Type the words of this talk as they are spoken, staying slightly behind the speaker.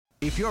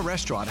If your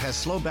restaurant has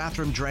slow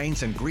bathroom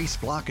drains and grease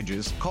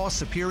blockages, call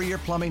Superior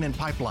Plumbing and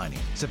Pipelining.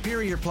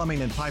 Superior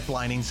Plumbing and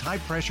Pipelining's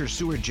high-pressure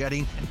sewer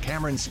jetting and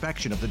camera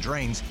inspection of the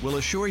drains will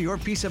assure your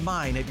peace of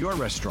mind at your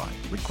restaurant.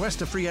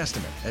 Request a free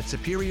estimate at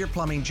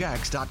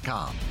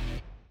SuperiorPlumbingJacks.com.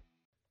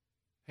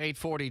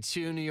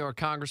 842, New York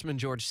Congressman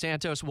George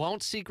Santos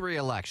won't seek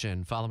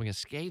re-election following a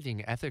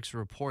scathing ethics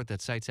report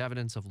that cites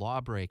evidence of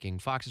law-breaking.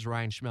 Fox's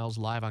Ryan Schmelz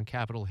live on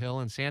Capitol Hill,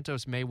 and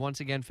Santos may once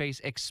again face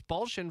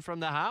expulsion from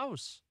the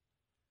House.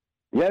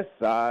 Yes,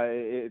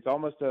 it's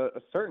almost a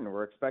certain.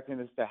 We're expecting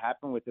this to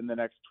happen within the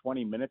next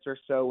 20 minutes or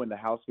so when the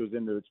House goes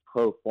into its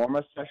pro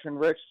forma session,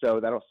 Rich.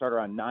 So that'll start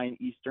around 9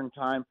 Eastern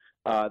time.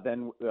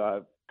 Then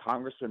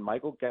Congressman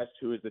Michael Guest,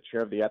 who is the chair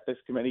of the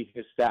Ethics Committee,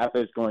 his staff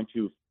is going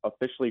to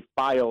officially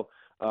file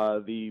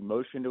the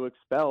motion to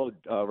expel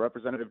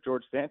Representative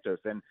George Santos.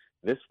 And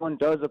this one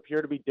does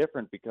appear to be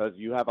different because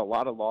you have a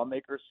lot of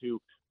lawmakers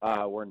who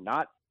were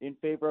not in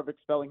favor of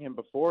expelling him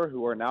before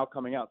who are now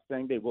coming out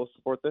saying they will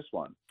support this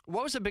one.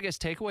 What was the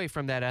biggest takeaway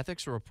from that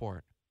ethics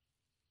report?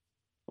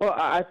 Well,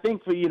 I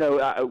think we had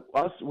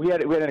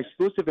an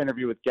exclusive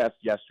interview with Guest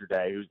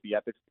yesterday, who's the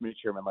Ethics Committee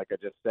chairman, like I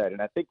just said.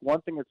 And I think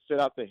one thing that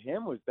stood out to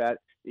him was that,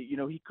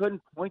 he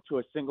couldn't point to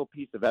a single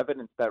piece of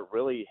evidence that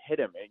really hit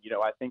him. And,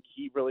 I think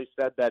he really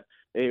said that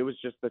it was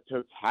just the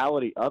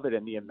totality of it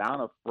and the amount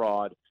of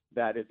fraud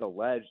that is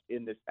alleged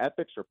in this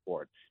ethics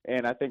report.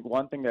 And I think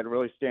one thing that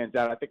really stands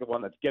out, I think the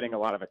one that's getting a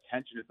lot of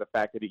attention is the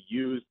fact that he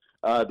used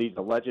these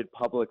alleged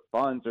public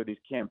funds or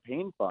these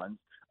campaign funds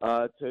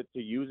to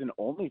use an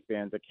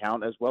OnlyFans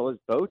account as well as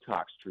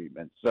Botox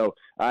treatment. So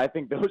I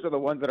think those are the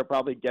ones that are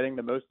probably getting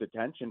the most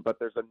attention, but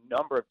there's a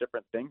number of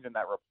different things in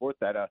that report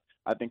that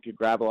I think could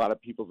grab a lot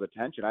of people's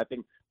attention. I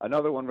think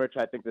another one, Rich,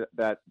 I think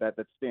that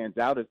stands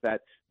out is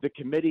that the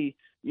committee,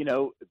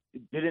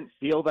 didn't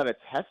feel that a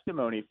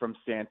testimony from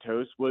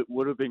Santos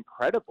would have been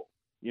credible.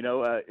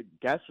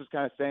 Guest was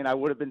kind of saying, I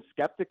would have been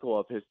skeptical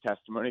of his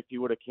testimony if he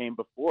would have came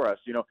before us.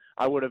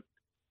 I would have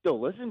still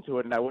listened to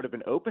it and I would have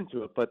been open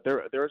to it, but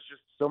there's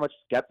just so much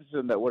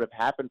skepticism that would have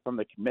happened from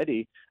the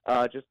committee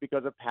just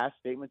because of past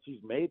statements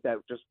he's made that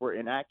just were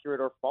inaccurate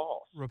or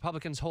false.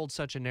 Republicans hold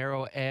such a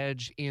narrow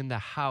edge in the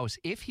House.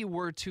 If he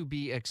were to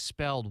be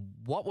expelled,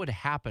 what would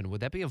happen?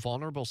 Would that be a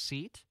vulnerable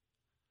seat?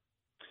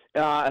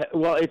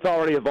 Well, it's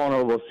already a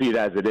vulnerable seat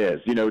as it is.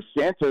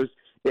 Santos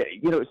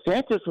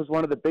was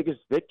one of the biggest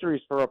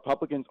victories for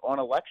Republicans on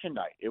election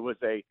night. It was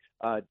a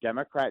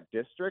Democrat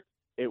district.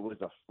 It was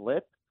a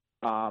flip.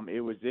 It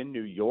was in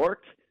New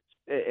York.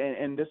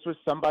 And this was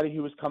somebody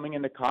who was coming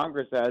into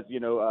Congress as,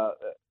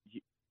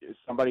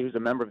 somebody who's a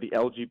member of the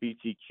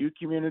LGBTQ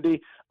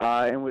community.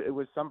 And it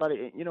was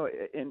somebody,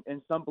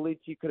 in some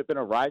beliefs he could have been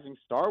a rising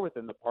star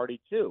within the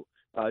party too,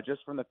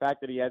 just from the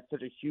fact that he had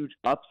such a huge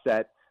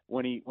upset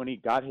when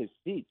he got his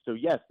seat. So,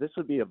 yes, this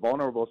would be a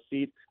vulnerable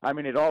seat. I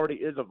mean, it already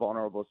is a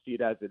vulnerable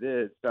seat as it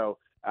is. So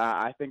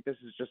I think this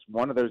is just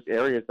one of those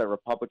areas that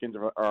Republicans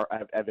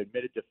have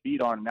admitted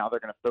defeat on. Now they're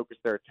going to focus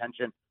their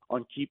attention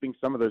on keeping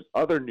some of those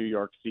other New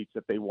York seats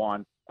that they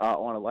won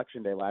on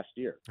Election Day last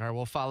year. All right,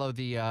 we'll follow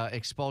the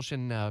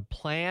expulsion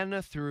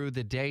plan through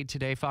the day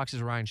today.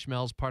 Fox's Ryan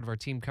Schmelz, part of our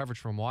team coverage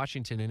from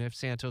Washington. And if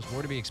Santos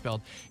were to be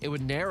expelled, it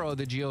would narrow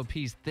the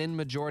GOP's thin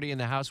majority in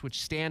the House,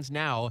 which stands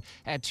now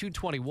at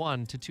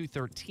 221 to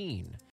 213.